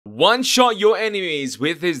One-shot your enemies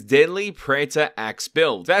with his deadly Predator axe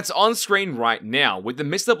build. That's on screen right now with the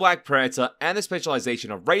Mr. Black Predator and the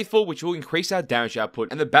specialization of Wraithful, which will increase our damage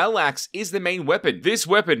output, and the battle axe is the main weapon. This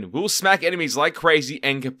weapon will smack enemies like crazy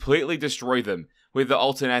and completely destroy them, with the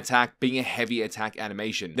alternate attack being a heavy attack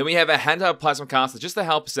animation. Then we have a handheld plasma caster just to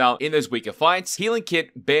help us out in those weaker fights, healing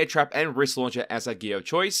kit, bear trap, and wrist launcher as our gear of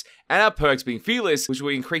choice, and our perks being fearless, which will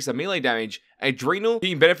increase our melee damage, adrenal,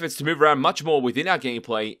 being benefits to move around much more within our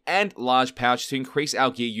gameplay, and large pouch to increase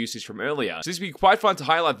our gear usage from earlier. So this will be quite fun to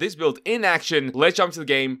highlight this build in action. Let's jump to the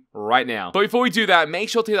game right now. But before we do that, make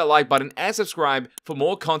sure to hit that like button and subscribe for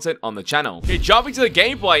more content on the channel. Okay, jumping to the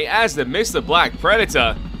gameplay as the Mr. Black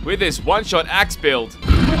Predator with this one-shot axe build.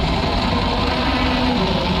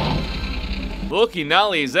 Looking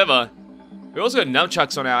gnarly as ever. We also got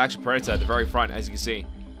nunchucks on our actual Predator at the very front, as you can see.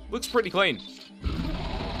 Looks pretty clean.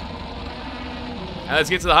 And let's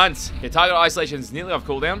get to the hunt. Yeah, target isolation is nearly off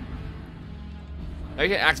cooldown. They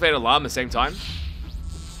can activate an alarm at the same time.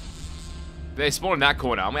 They spawn in that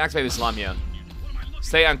corner. I'm gonna activate this alarm here.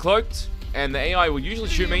 Stay uncloaked, and the AI will usually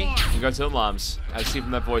shoot me and go to the alarms, as you see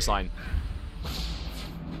from that voice line.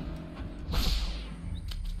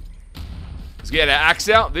 Let's get our axe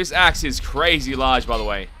out. This axe is crazy large, by the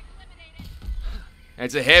way. And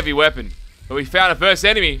it's a heavy weapon. But we found a first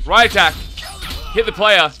enemy. Right attack. Hit the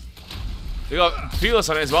player. We got fearless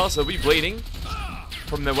on it as well, so we'll be bleeding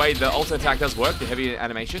from the way the ultimate attack does work, the heavy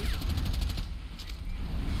animation.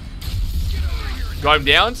 Got him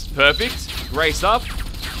down. Perfect. Great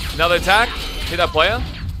stuff. Another attack. Hit that player.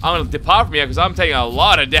 I'm going to depart from here because I'm taking a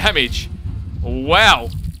lot of damage. Wow.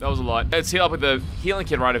 That was a lot. Let's heal up with the healing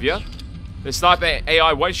kit right over here. The sniper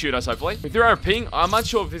AI won't shoot us, hopefully. We threw our ping. I'm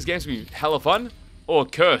unsure if this game's going to be hella fun or a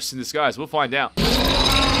curse in disguise. We'll find out.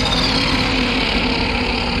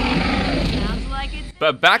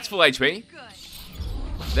 But back to full HP.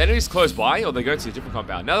 The enemy's close by, or they go to a different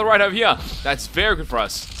compound. Now they're right over here. That's very good for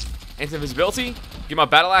us. Enter invisibility. Get my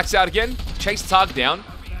battle axe out again. Chase the target down.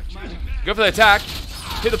 Go for the attack.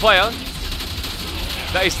 Hit the player.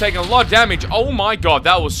 That is taking a lot of damage. Oh my god,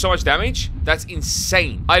 that was so much damage. That's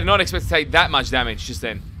insane. I did not expect to take that much damage just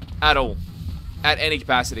then. At all. At any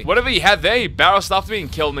capacity. Whatever he had there, he barrel stuffed me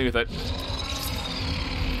and killed me with it.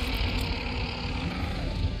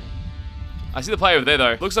 I see the player over there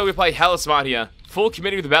though. Looks like we play hella smart here. Full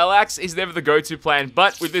committing with the battle axe is never the go-to plan,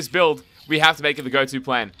 but with this build, we have to make it the go-to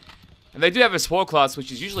plan. And they do have a support class,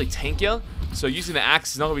 which is usually tankier, so using the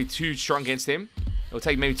axe is not going to be too strong against him. It'll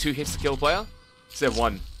take maybe 2 hits to kill a player, instead of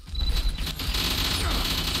 1.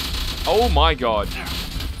 Oh my god.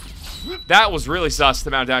 That was really sus, the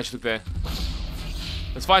amount of damage he took there.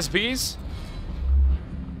 Let's find some piggies.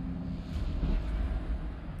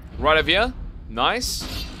 Right over here. Nice.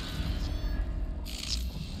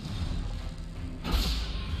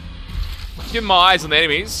 Give him my eyes on the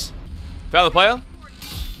enemies. Found the player.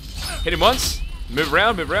 Hit him once. Move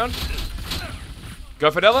around, move around.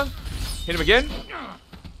 Go for another. Hit him again.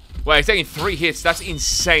 Wow, he's taking 3 hits. That's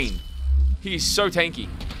insane. He is so tanky.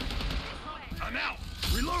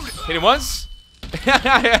 Hit him once.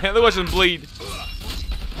 Look, watch him bleed.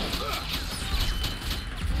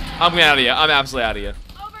 I'm out of here. I'm absolutely out of here.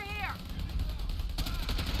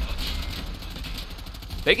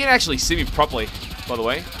 They can actually see me properly, by the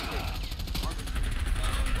way.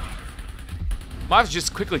 Might have to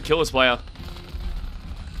just quickly kill this player.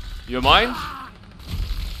 You're mine?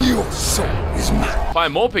 Your soul is mine.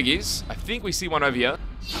 Find more piggies. I think we see one over here.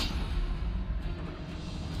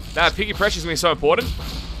 That piggy pressure is going to be so important.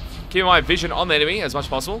 Keep my vision on the enemy as much as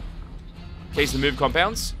possible. In case they move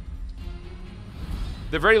compounds.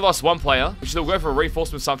 They've already lost 1 player, which they'll go for a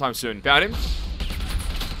reinforcement sometime soon. Found him.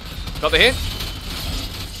 Got the hit.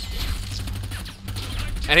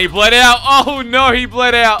 And he bled out. Oh no, he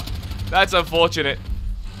bled out. That's unfortunate.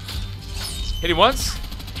 Hit him once.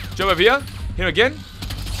 Jump over here. Hit him again.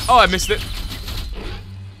 Oh, I missed it.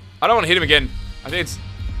 I don't want to hit him again. I think it's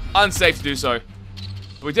unsafe to do so.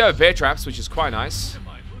 But we do have bear traps, which is quite nice.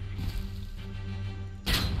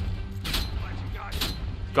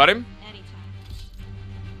 Got him.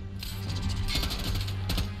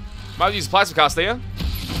 Might use plasma caster here.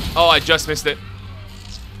 Oh, I just missed it.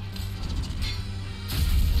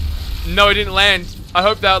 No, it didn't land. I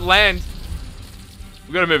hope that would land.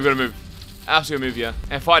 We gotta move, we gotta move. Absolutely move here.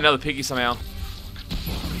 And find another piggy somehow.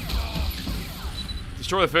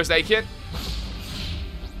 Destroy the first aid kit.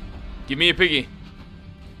 Give me a piggy.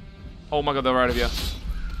 Oh my god, they're right over here.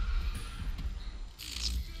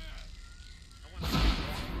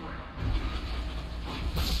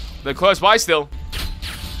 They're close by still.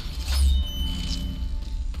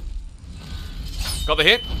 Got the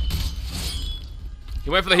hit. He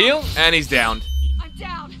went for the heal, and he's downed. I'm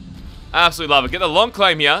down. I absolutely love it. Get the long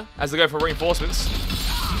claim here as they go for reinforcements.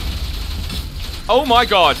 Oh my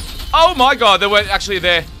god. Oh my god, they weren't actually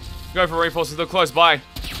there. Go for reinforcements, they're close by.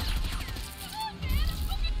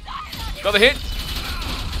 Got the hit.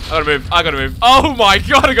 I gotta move. I gotta move. Oh my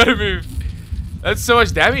god, I gotta move. That's so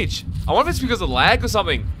much damage. I wonder if it's because of lag or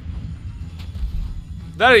something.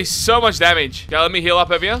 That is so much damage. Okay, let me heal up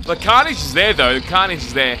over here. The carnage is there though. The carnage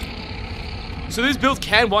is there. So this build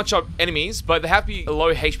can one-shot enemies, but they have to be a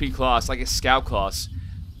low HP class, like a scout class.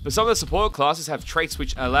 But some of the support classes have traits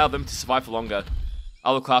which allow them to survive for longer.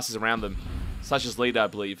 Other classes around them, such as leader, I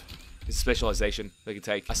believe, is a specialization they can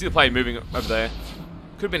take. I see the player moving over there.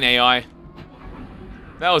 Could have been AI.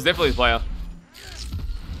 That was definitely the player.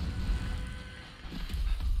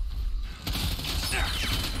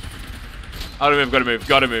 Gotta move, gotta move,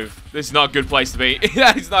 gotta move. This is not a good place to be.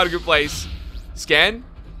 That is not a good place. Scan.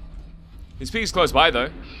 His peak is close by, though.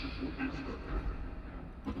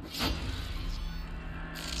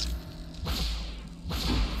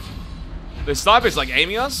 The sniper's like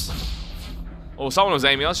aiming us. Or someone was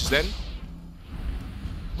aiming us just then.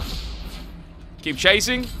 Keep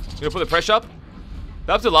chasing. Gonna put the pressure up.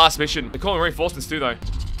 They're up to the last mission. They're calling reinforcements too, though.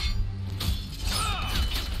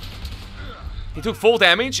 He took full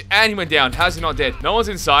damage and he went down. How's he not dead? No one's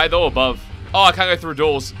inside, though, above. Oh, I can't go through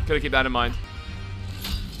doors. Gotta keep that in mind.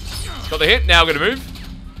 Got the hit. Now I'm gonna move.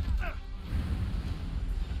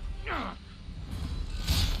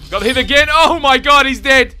 Got the hit again. Oh my god, he's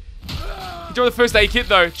dead. He dropped the first aid kit,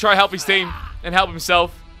 though. Try to help his team and help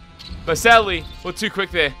himself. But sadly, we're too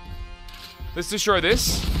quick there. Let's destroy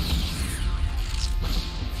this.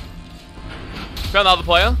 Found the other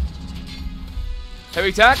player. Heavy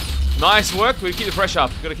attack. Nice work. We keep the pressure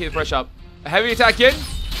up. Gotta keep the pressure up. A heavy attack in.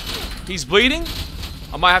 He's bleeding.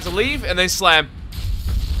 I might have to leave and then slam.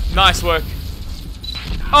 Nice work.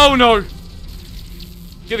 Oh no.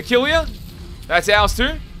 Get a kill here. That's ours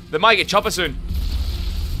too. They might get chopper soon.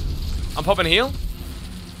 I'm popping a heal.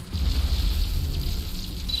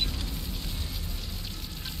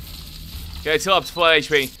 Okay, till up to full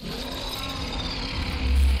HP.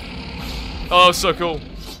 Oh, so cool.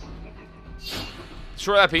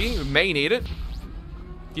 Destroy that piggy. We may need it.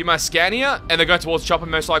 Give my scan here, and they're going towards chopper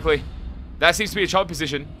most likely. That seems to be a chopper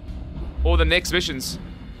position. Or the next missions.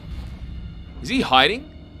 Is he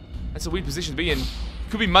hiding? That's a weird position to be in.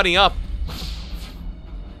 Could be mudding up.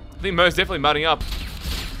 I think most definitely mudding up.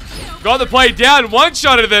 Got the play down. One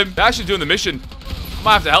shot at them. They're actually doing the mission.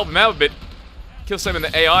 Might have to help him out a bit. Kill some in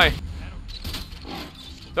the AI.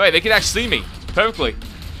 Wait, they can actually see me. Perfectly.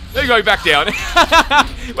 They're going back down.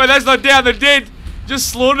 Wait, that's not down. They're dead. Just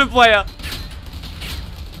slaughtered the player.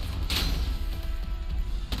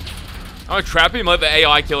 I'm gonna trap him. Let the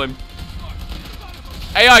AI kill him.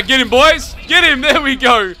 AI, get him, boys. Get him. There we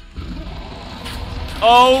go.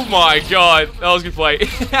 Oh my god. That was a good play.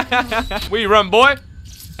 Where you run, boy?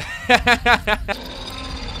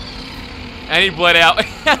 And he bled out.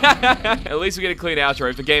 At least we get a clean outro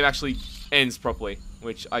if the game actually ends properly,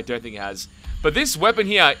 which I don't think it has. But this weapon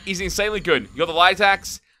here is insanely good. You got the light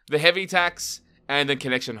attacks, the heavy attacks, and then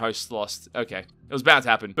connection host lost. Okay, it was bound to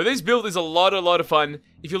happen. But this build is a lot of fun.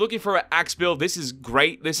 If you're looking for an axe build, this is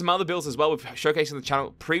great. There's some other builds as well we've showcased on the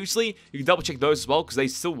channel previously. You can double check those as well because they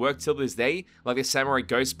still work till this day. Like the Samurai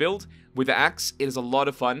Ghost build with the axe. It is a lot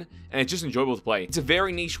of fun and it's just enjoyable to play. It's a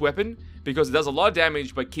very niche weapon because it does a lot of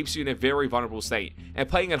damage but keeps you in a very vulnerable state. And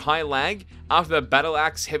playing at high lag after the battle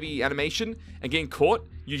axe heavy animation and getting caught,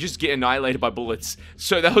 you just get annihilated by bullets.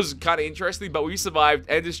 So that was kind of interesting, but we survived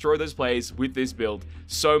and destroyed those players with this build.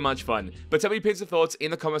 So much fun. But tell me your opinions and thoughts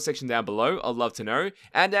in the comment section down below. I'd love to know.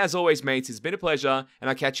 And as always, mates, it's been a pleasure, and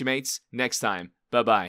I'll catch you mates next time. Bye-bye.